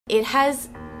it has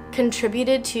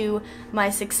contributed to my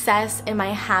success and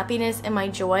my happiness and my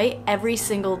joy every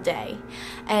single day.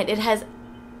 And it has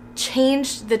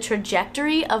changed the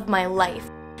trajectory of my life.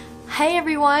 Hey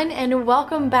everyone, and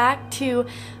welcome back to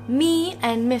me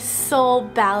and Miss Soul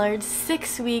Ballard's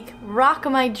 6-week Rock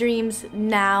My Dreams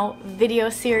Now video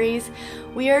series.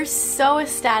 We are so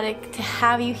ecstatic to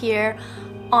have you here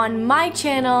on my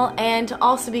channel and to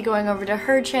also be going over to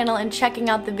her channel and checking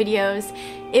out the videos.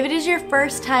 If it is your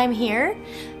first time here,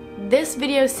 this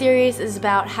video series is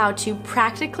about how to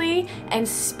practically and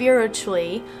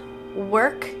spiritually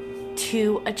work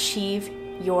to achieve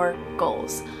your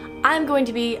goals. I'm going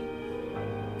to be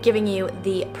giving you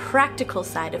the practical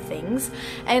side of things,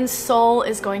 and Soul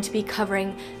is going to be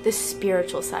covering the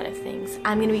spiritual side of things.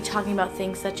 I'm going to be talking about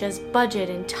things such as budget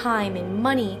and time and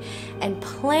money and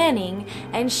planning,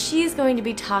 and she's going to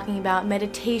be talking about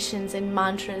meditations and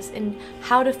mantras and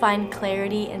how to find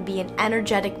clarity and be an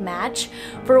energetic match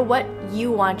for what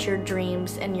you want your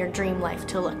dreams and your dream life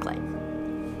to look like.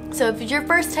 So if it's your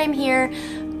first time here,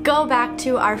 go back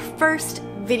to our first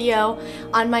video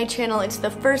on my channel. It's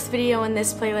the first video in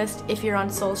this playlist. If you're on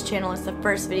Soul's channel, it's the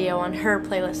first video on her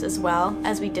playlist as well,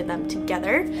 as we did them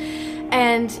together.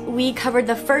 And we covered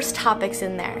the first topics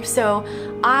in there. So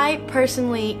I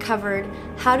personally covered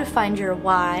how to find your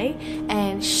why,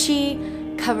 and she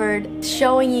covered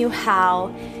showing you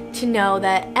how to know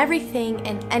that everything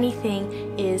and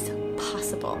anything is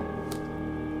possible.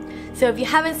 So if you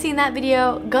haven't seen that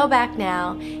video, go back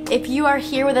now. If you are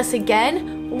here with us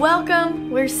again, welcome.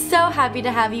 We're so happy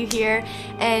to have you here,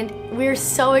 and we're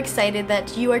so excited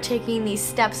that you are taking these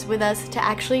steps with us to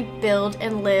actually build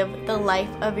and live the life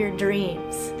of your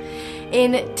dreams.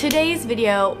 In today's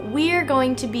video, we are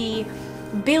going to be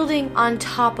building on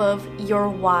top of your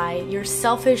why, your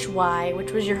selfish why,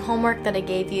 which was your homework that I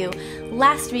gave you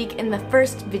last week in the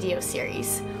first video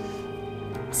series.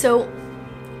 So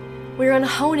we're going to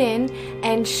hone in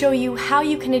and show you how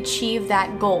you can achieve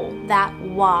that goal, that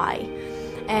why,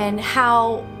 and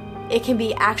how it can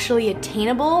be actually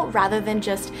attainable rather than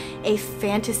just a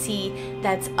fantasy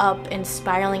that's up and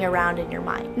spiraling around in your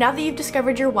mind. Now that you've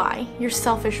discovered your why, your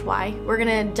selfish why, we're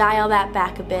going to dial that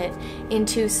back a bit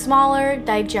into smaller,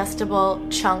 digestible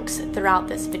chunks throughout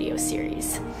this video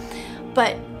series.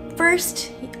 But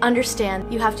first,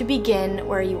 understand you have to begin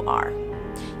where you are.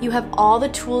 You have all the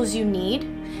tools you need,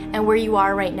 and where you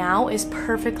are right now is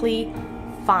perfectly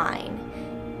fine.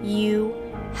 You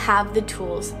have the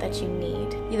tools that you need.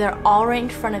 They're all right in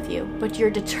front of you, but your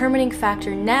determining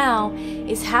factor now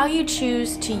is how you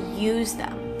choose to use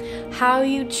them, how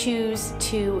you choose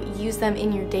to use them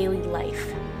in your daily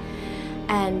life.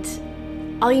 And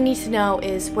all you need to know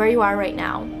is where you are right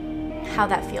now, how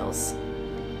that feels,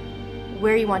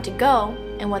 where you want to go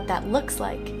and what that looks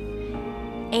like,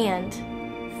 and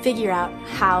figure out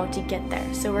how to get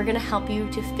there. So we're going to help you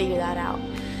to figure that out.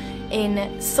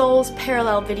 In Soul's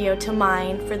parallel video to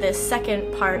mine for this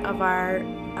second part of our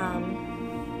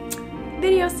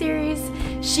video series,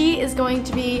 she is going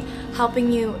to be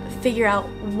helping you figure out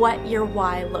what your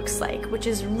why looks like, which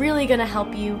is really going to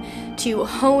help you to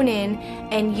hone in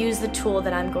and use the tool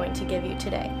that I'm going to give you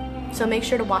today. So make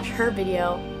sure to watch her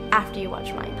video after you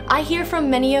watch mine. I hear from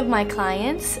many of my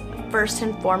clients, first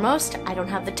and foremost, I don't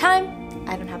have the time,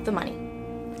 I don't have the money.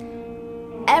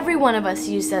 Every one of us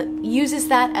uses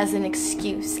that as an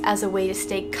excuse, as a way to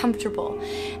stay comfortable.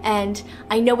 And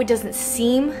I know it doesn't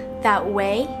seem that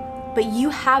way, but you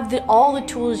have all the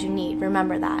tools you need,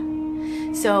 remember that.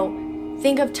 So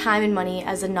think of time and money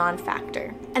as a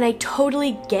non-factor. And I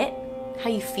totally get how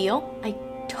you feel. I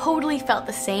totally felt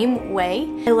the same way.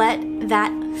 I let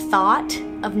that thought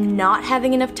of not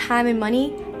having enough time and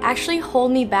money actually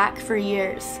hold me back for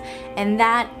years. And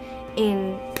that,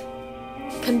 in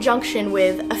conjunction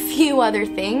with a few other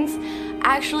things,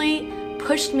 actually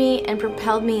pushed me and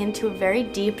propelled me into a very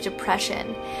deep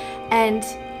depression. And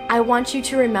I want you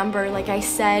to remember, like I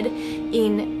said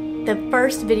in the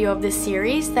first video of this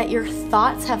series, that your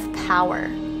thoughts have power.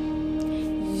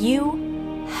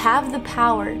 You have the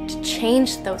power to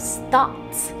change those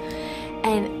thoughts.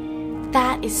 And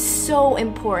that is so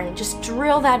important. Just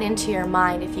drill that into your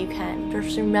mind if you can.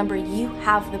 Just remember, you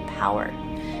have the power.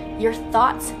 Your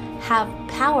thoughts have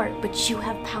power, but you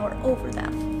have power over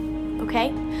them, okay?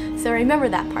 So remember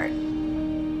that part.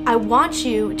 I want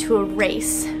you to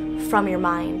erase from your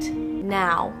mind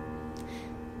now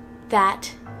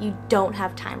that you don't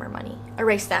have time or money.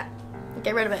 Erase that.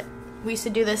 Get rid of it. We used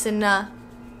to do this in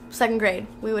second grade.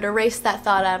 We would erase that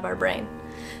thought out of our brain.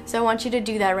 So I want you to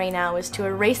do that right now, is to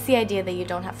erase the idea that you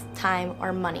don't have time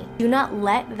or money. Do not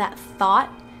let that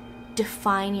thought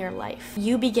define your life.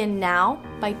 You begin now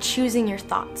by choosing your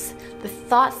thoughts, the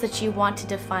thoughts that you want to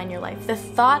define your life, the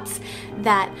thoughts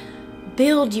that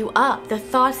build you up, the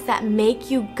thoughts that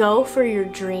make you go for your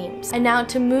dreams. And now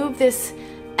to move this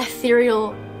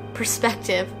ethereal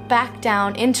perspective back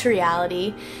down into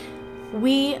reality,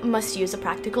 we must use a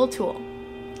practical tool.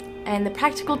 And the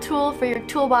practical tool for your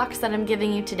toolbox that I'm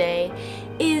giving you today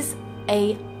is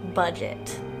a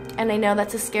budget. And I know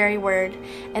that's a scary word,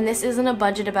 and this isn't a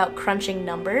budget about crunching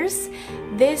numbers.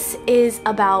 This is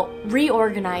about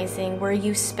reorganizing where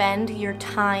you spend your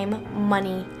time,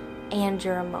 money, and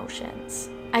your emotions.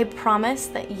 I promise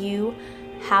that you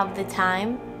have the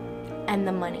time and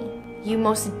the money. You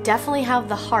most definitely have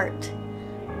the heart,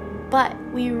 but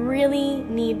we really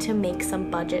need to make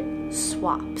some budget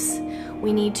swaps.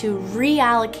 We need to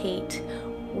reallocate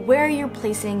where you're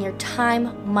placing your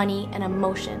time, money, and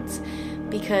emotions,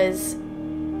 because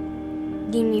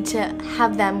you need to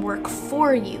have them work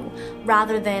for you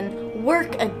rather than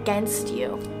work against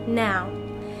you. Now,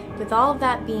 with all of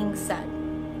that being said,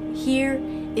 here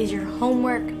is your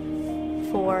homework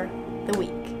for the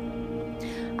week.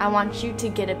 I want you to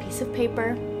get a piece of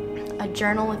paper, a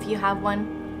journal if you have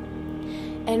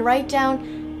one, and write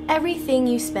down everything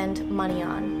you spend money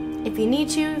on. If you need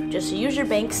to, just use your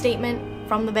bank statement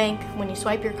from the bank when you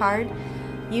swipe your card.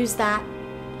 Use that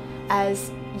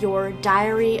as your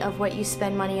diary of what you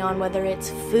spend money on, whether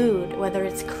it's food, whether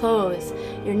it's clothes,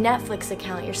 your Netflix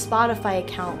account, your Spotify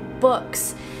account,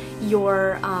 books,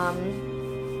 your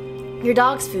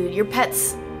dog's food, your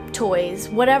pet's toys,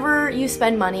 whatever you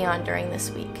spend money on during this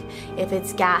week. If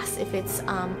it's gas, if it's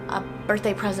a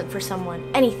birthday present for someone,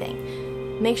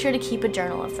 anything. Make sure to keep a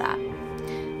journal of that.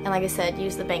 And like I said,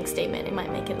 use the bank statement. It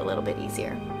might make it a little bit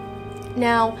easier.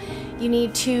 Now, you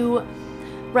need to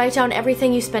write down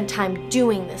everything you spend time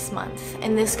doing this month.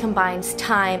 And this combines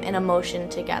time and emotion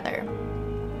together.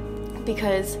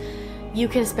 Because you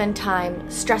can spend time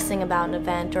stressing about an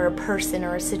event or a person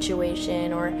or a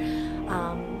situation, or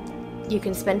you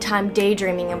can spend time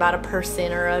daydreaming about a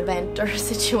person or an event or a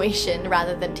situation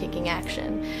rather than taking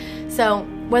action. So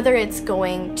whether it's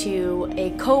going to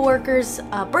a coworker's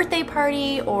birthday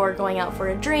party, or going out for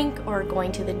a drink, or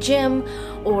going to the gym,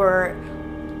 or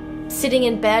sitting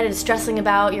in bed and stressing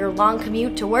about your long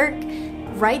commute to work,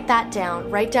 write that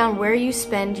down. Write down where you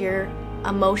spend your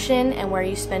emotion and where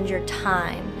you spend your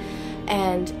time.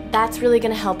 And that's really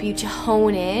going to help you to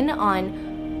hone in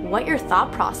on what your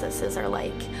thought processes are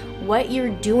like, what you're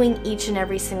doing each and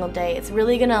every single day. It's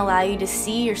really going to allow you to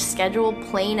see your schedule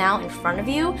playing out in front of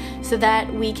you, so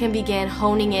that we can begin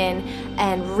honing in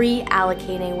and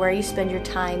reallocating where you spend your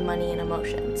time, money, and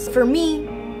emotions. For me,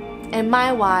 and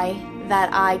my why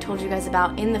that I told you guys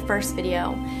about in the first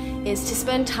video, is to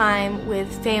spend time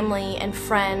with family and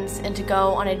friends and to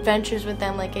go on adventures with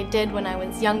them like I did when I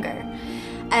was younger.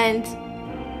 And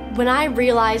when I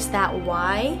realized that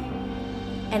why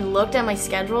and looked at my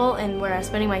schedule and where I was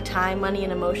spending my time, money,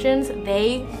 and emotions,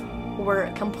 they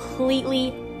were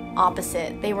completely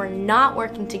opposite. They were not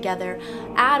working together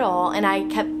at all, and I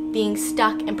kept being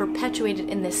stuck and perpetuated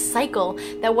in this cycle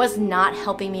that was not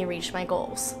helping me reach my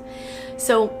goals.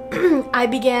 So I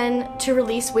began to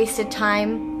release wasted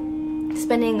time,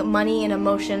 spending money and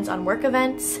emotions on work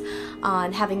events,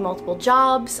 on having multiple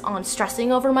jobs, on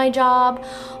stressing over my job,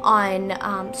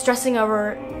 on stressing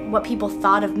over what people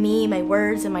thought of me, my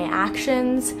words, and my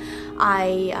actions.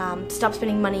 I stopped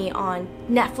spending money on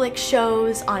Netflix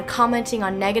shows, on commenting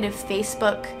on negative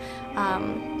Facebook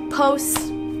posts,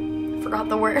 forgot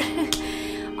the word,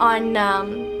 on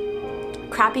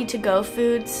crappy to-go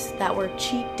foods that were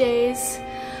cheat days.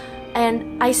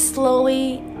 And I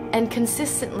slowly and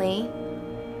consistently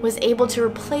was able to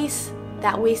replace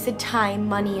that wasted time,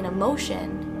 money, and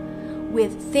emotion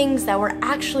with things that were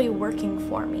actually working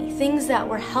for me, things that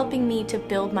were helping me to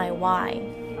build my why.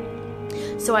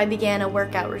 So I began a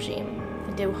workout regime.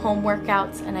 I do home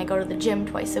workouts, and I go to the gym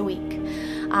twice a week.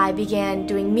 I began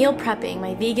doing meal prepping,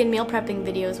 my vegan meal prepping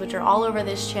videos, which are all over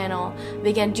this channel. I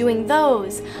began doing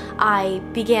those. I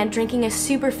began drinking a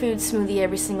superfood smoothie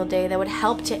every single day that would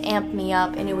help to amp me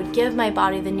up, and it would give my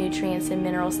body the nutrients and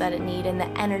minerals that it needed and the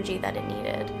energy that it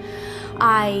needed.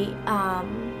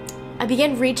 I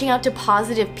began reaching out to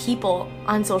positive people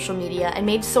on social media and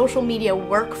made social media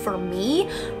work for me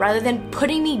rather than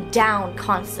putting me down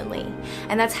constantly.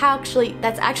 And that's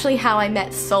actually how I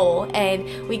met Soul,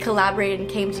 and we collaborated and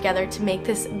came together to make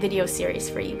this video series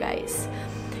for you guys.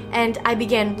 And I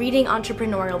began reading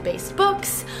entrepreneurial-based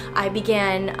books. I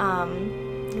began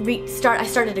I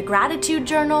started a gratitude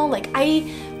journal. Like,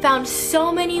 I found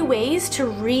so many ways to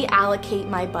reallocate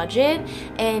my budget,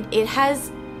 and it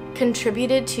has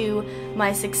contributed to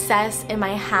my success and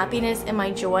my happiness and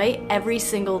my joy every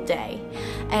single day.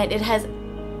 And it has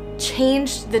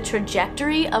changed the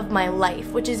trajectory of my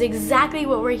life, which is exactly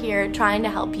what we're here trying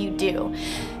to help you do.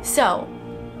 So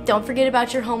don't forget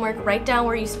about your homework. Write down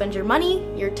where you spend your money,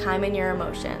 your time, and your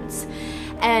emotions.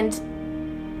 And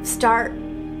start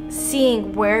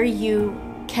seeing where you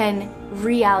can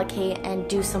reallocate and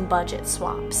do some budget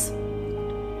swaps.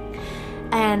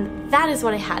 And that is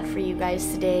what I had for you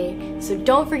guys today. So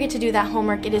don't forget to do that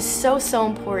homework. It is so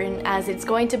important, as it's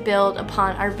going to build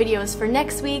upon our videos for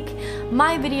next week.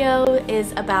 My video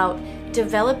is about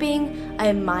developing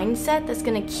a mindset that's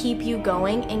going to keep you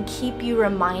going and keep you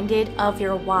reminded of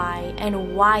your why,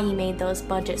 and why you made those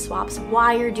budget swaps,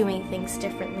 why you're doing things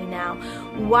differently now,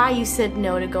 why you said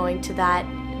no to going to that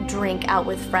drink out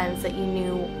with friends that you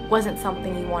knew wasn't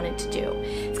something you wanted to do.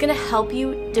 It's going to help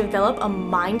you develop a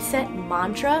mindset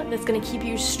mantra that's going to keep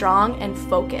you strong and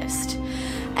focused.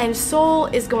 And Soul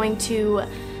is going to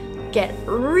get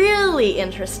really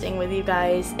interesting with you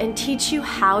guys and teach you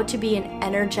how to be an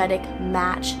energetic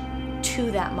match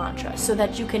to that mantra, so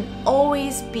that you can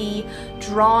always be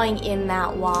drawing in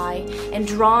that why and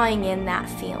drawing in that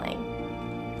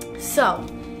feeling. So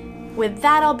with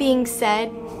that all being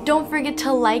said, don't forget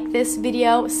to like this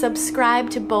video,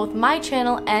 subscribe to both my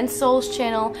channel and Soul's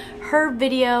channel. Her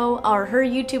video or her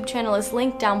YouTube channel is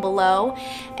linked down below.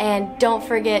 And don't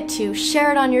forget to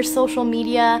share it on your social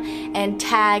media and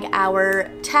tag our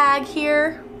tag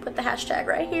here. Put the hashtag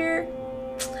right here.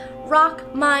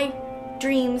 Rock my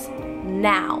dreams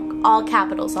now, all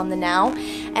capitals on the now,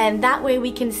 and that way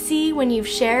we can see when you've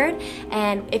shared.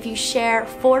 And if you share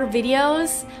 4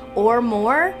 videos or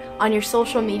more on your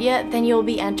social media, then you'll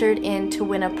be entered in to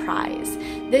win a prize.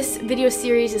 This video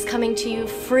series is coming to you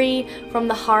free from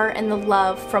the heart and the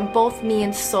love from both me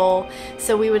and Soul,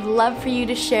 so we would love for you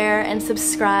to share and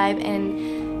subscribe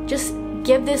and just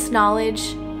give this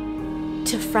knowledge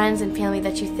to friends and family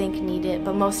that you think need it,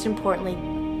 but most importantly,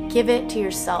 give it to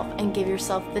yourself and give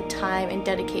yourself the time and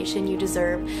dedication you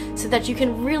deserve, so that you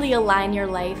can really align your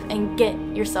life and get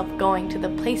yourself going to the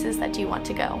places that you want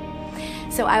to go.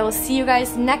 So I will see you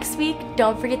guys next week.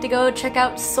 Don't forget to go check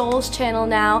out Soul's channel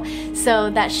now, so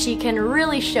that she can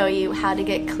really show you how to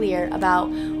get clear about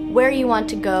where you want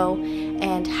to go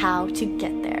and how to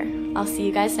get there. I'll see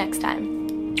you guys next time.